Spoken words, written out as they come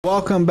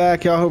Welcome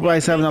back, y'all. Hope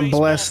everybody's having a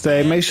blessed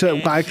day. Make sure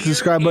that like and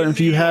subscribe button if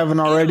you haven't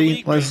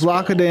already. Let's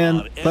lock it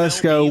in.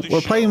 Let's go.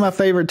 We're playing my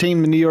favorite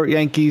team, the New York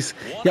Yankees.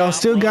 Y'all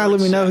still gotta let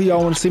me know who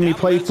y'all want to see me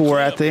play for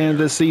at the end of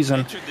this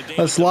season.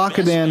 Let's lock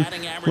it in.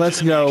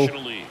 Let's go.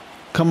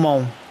 Come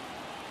on.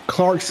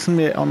 Clark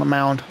Smith on the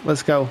mound.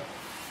 Let's go.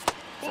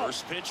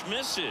 First pitch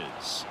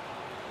misses.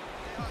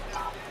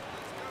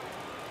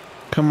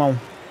 Come on.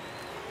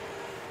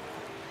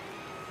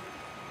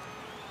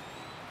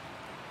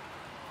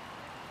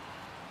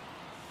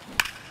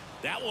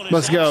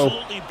 Let's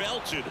go.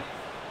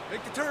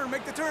 Make the turn,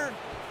 make the turn.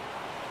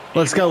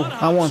 Let's go.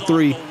 I want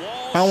three.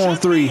 I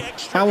want three.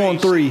 I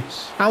want three.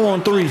 I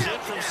want three.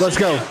 Let's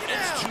go.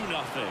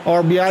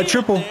 RBI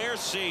triple.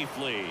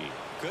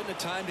 Couldn't have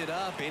timed it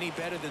up any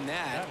better than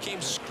that.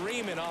 Came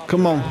screaming off.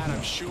 Come on.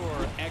 I'm sure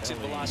exit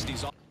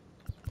velocity's off.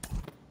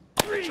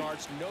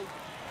 Charts no.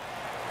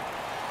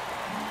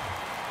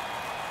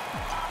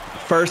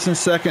 First and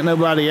second,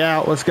 nobody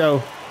out. Let's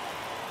go.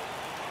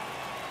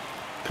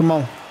 Come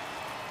on.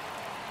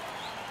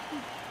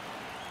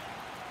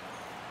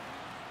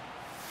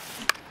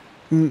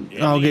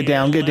 Oh, get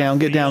down, get down,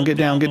 get down, get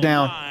down, get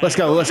down. Let's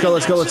go, let's go,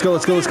 let's go, let's go,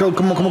 let's go, let's go.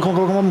 Come on, come on, come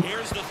on, come on, come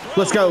on.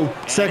 Let's go.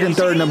 Second,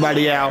 third,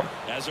 nobody out.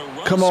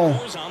 Come on.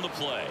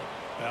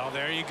 Well,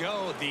 there you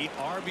go. The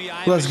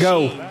RBI. Let's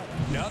go.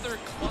 Another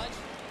clutch.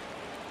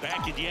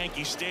 Back at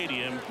Yankee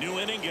Stadium, new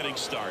inning getting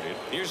started.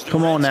 Here's the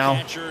Come on now.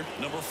 catcher,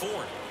 number 4.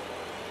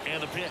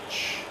 And the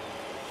pitch.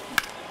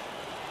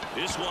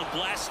 This one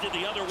blasted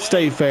the other way.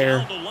 Stay fair.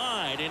 Down the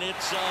line, and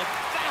it's a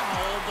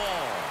foul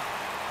ball.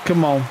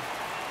 Come on.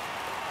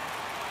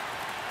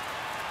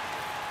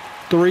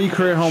 3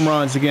 career home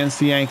runs against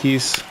the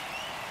Yankees.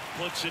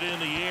 Puts it in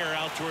the air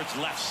out towards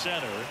left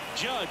center.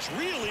 Judge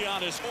really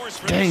on his horse.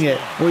 Dang it.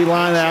 We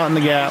lined out in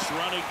the gap. Nice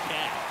running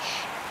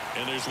catch.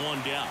 And there's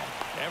one down.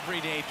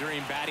 Every day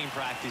during batting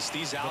practice,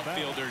 these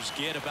outfielders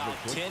get about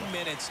 10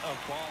 minutes of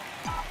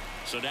ball.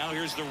 So now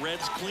here's the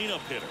Reds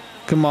cleanup hitter.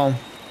 Come on.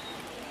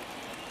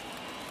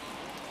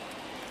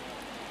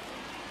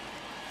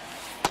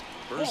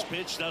 First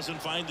pitch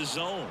doesn't find the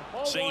zone.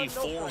 Saying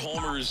 4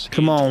 homers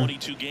Come in on.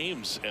 22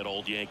 games at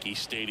Old Yankee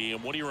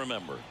Stadium. What do you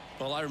remember?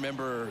 Well, I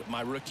remember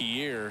my rookie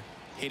year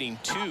hitting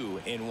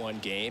 2 in one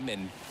game,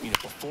 and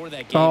before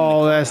that game.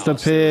 Oh, that's the there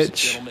was a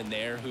pitch. gentleman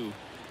there who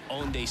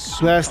owned a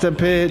That's the right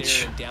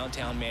pitch. there in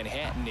downtown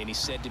Manhattan, and he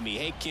said to me,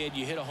 "Hey kid,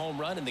 you hit a home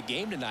run in the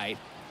game tonight.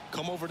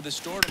 Come over to the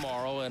store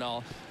tomorrow, and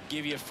I'll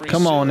give you a free."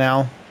 Come on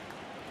now.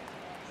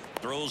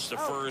 Throws to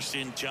first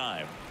in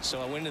time.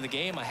 So I went into the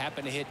game. I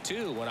happened to hit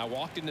 2. When I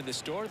walked into the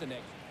store the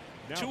next.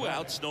 2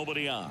 outs,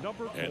 nobody on.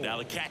 And now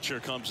the catcher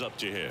comes up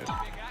to hit.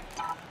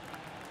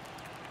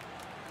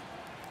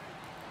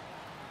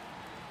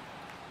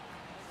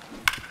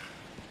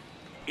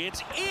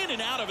 It's in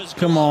and out of his glove.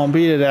 Come on,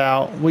 beat it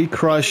out. We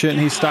crush it, and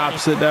he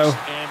stops it, though.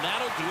 And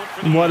that'll do it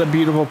for the What a inning.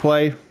 beautiful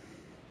play.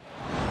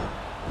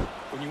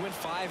 When you win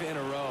 5 in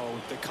a row,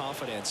 the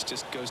confidence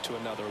just goes to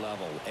another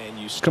level, and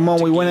you. Come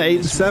on, we win at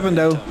 8-7,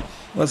 though.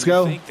 Let's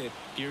go. Think that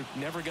you're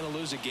never going to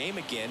lose a game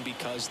again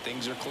because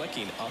things are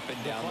clicking up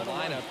and down the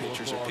lineup.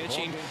 Pitchers are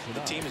pitching. The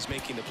team is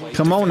making the plays.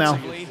 Come on now.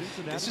 defensively.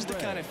 This is the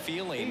kind of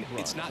feeling.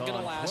 It's not going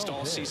to last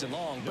all season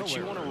long, but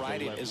you want to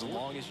ride it as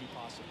long as you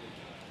possibly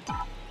can.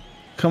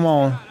 Come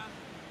on.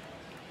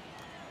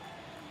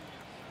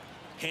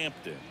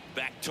 Hampton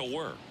back to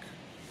work.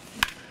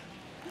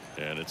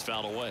 And it's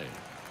fouled away.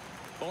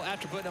 Well,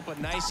 after putting up a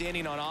nice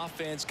inning on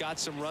offense, got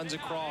some runs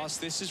across,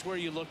 this is where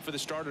you look for the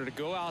starter to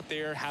go out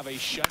there, have a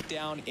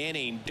shutdown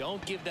inning.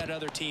 Don't give that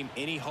other team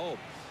any hope.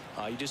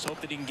 You just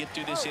hope that he can get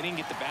through this inning,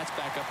 get the bats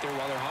back up there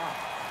while they're hot.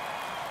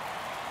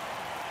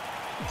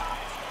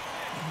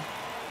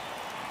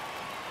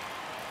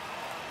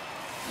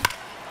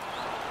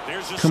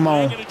 There's a Come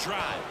on. swing and a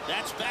drive.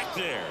 That's back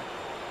there.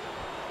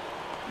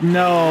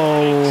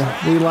 No.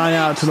 We line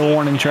out to the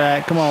warning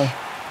track. Come on.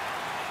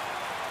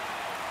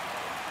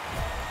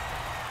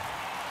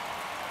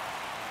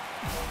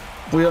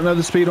 We don't know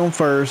the speed on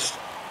first.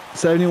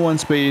 71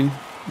 speed.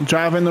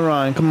 Driving the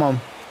run. Come on.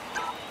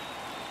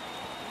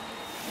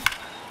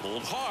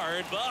 Pulled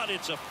hard, but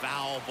it's a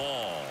foul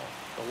ball.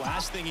 The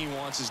last thing he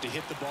wants is to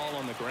hit the ball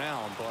on the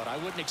ground, but I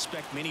wouldn't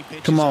expect many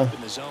pitches Come on. up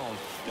in the zone.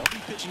 They'll be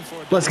pitching for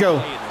a Let's go.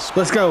 double play in this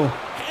Let's go.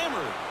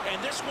 Hammered,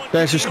 and this one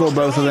That should score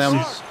both of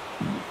them.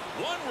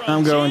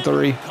 I'm going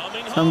 3.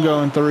 I'm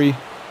going 3.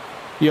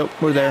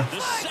 Yep, we're there. The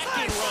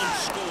second run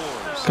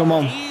scores. Come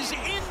on. He's in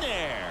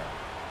there.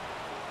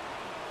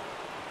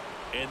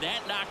 And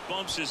that knock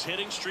bumps his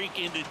hitting streak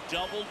into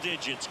double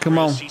digits. Come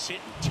on. He's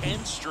hitting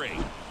 10 straight.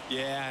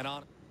 Yeah, and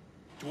on.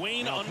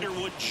 Dwayne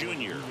Underwood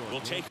Jr. will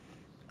take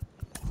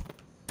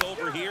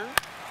over here.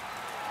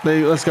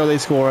 Let's go. They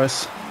score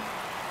us.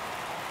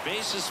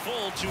 Base is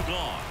full, 2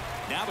 gone.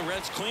 Now the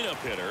Reds cleanup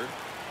hitter.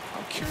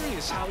 I'm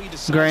curious how he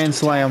decides Grand to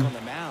slam. attack on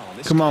the mound.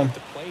 This Come guy on. at the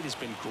plate has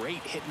been great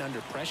hitting under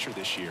pressure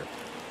this year.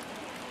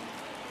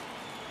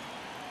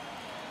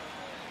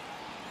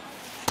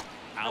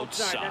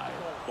 outside.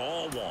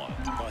 Ball one.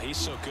 Well, he's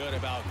so good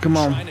about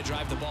trying to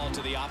drive the ball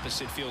to the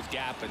opposite field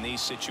gap in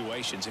these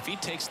situations. If he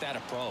takes that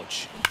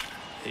approach,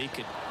 he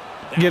could.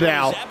 Get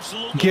out.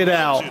 Get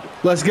out.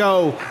 Let's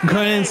go.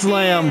 Grand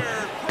slam.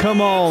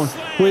 Come on.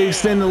 We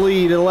extend the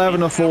lead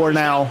 11-4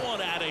 now.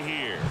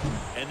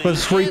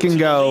 Let's freaking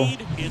go.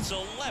 It's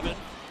 11.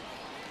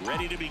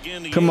 Ready to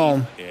begin the Come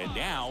on. And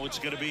now it's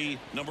going to be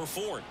number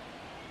 4.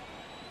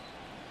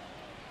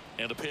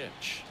 And a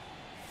pitch.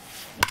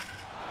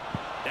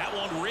 That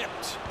one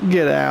ripped.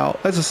 Get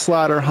out. That's a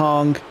slider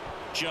hung.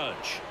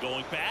 Judge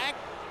going back.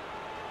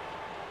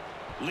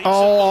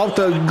 Oh, off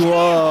the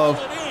glove.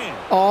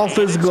 Off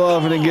his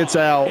glove, and it gets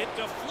out.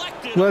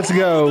 Let's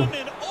go.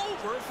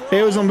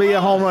 It was going to be a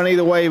home run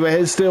either way, but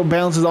it still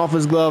bounces off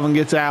his glove and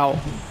gets out.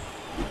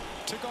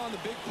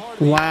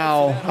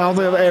 Wow. I don't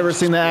think I've ever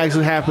seen that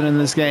actually happen in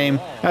this game.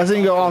 I've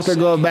seen it go off their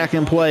glove back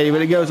in play,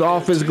 but it goes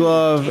off his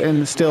glove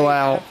and still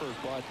out.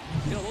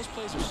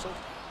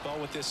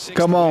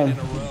 Come on.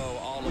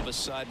 All of a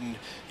sudden,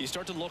 you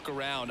start to look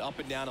around up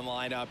and down the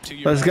lineup.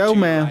 Let's go,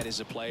 man.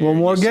 One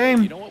more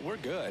game. You know what? We're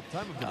good.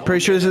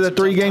 Pretty sure this is a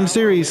 3-game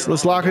series.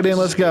 Let's lock it in.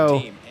 Let's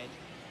go.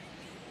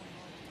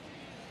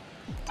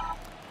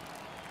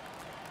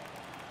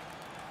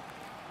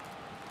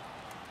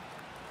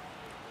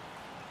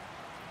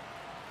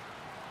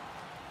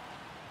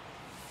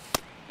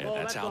 And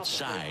that's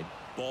outside.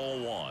 Ball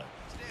one.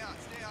 Stay out,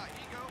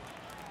 ego.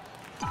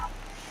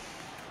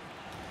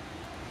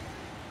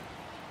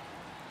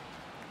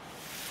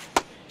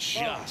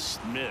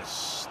 Just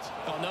missed.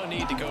 Well, no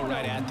need to go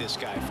right at this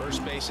guy.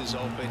 First base is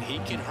open. He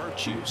can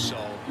hurt you, so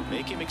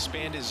make him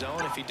expand his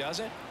zone. If he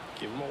doesn't,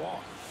 give him a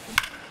walk.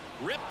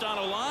 Ripped on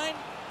a line.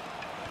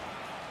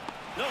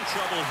 No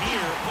trouble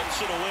here.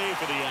 Puts it away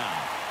for the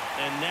out.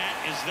 And that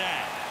is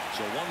that.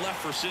 So one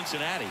left for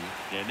Cincinnati.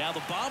 And now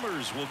the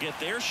Bombers will get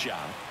their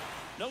shot.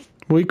 Nope.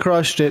 We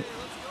crushed it.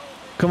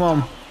 Come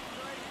on.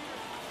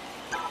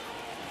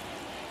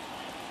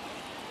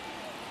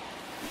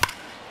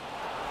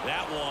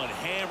 That one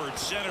hammered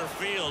center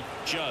field.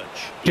 Judge.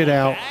 Get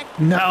out.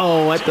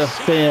 No, at the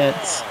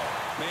fence.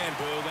 Man,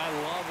 Boog, I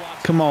love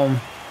watching. Come on.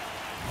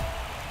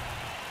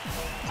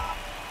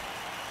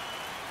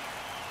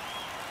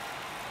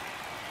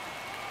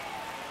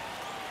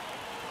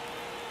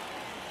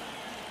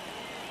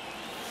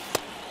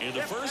 And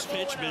the first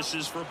pitch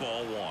misses for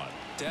ball one.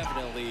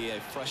 Definitely a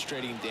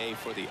frustrating day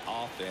for the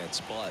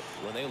offense, but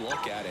when they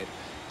look at it,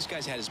 this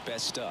guy's had his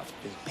best stuff.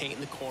 He's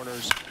painting the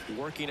corners,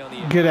 working on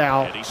the. Get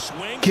out.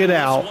 Get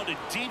out.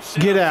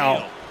 Get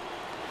out.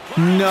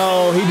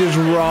 No, he just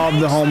robbed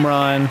the home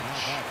run.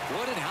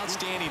 What an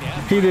outstanding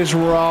effort. He just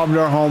robbed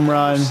our home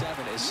run. Is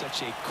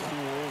such a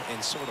cool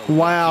and sort of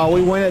Wow,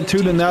 we win it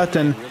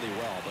 2-0.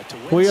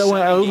 We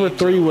went over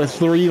 3 with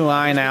 3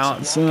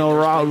 lineouts. You know,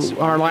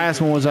 our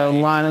last one was a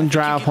line and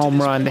drive home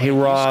run that he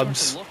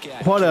robs.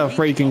 What a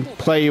freaking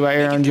play by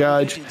Aaron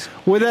Judge.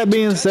 With that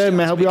being said,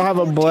 man, I hope y'all have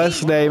a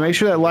blessed day. Make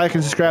sure that like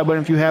and subscribe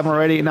button if you haven't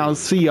already, and I'll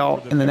see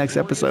y'all in the next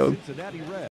episode.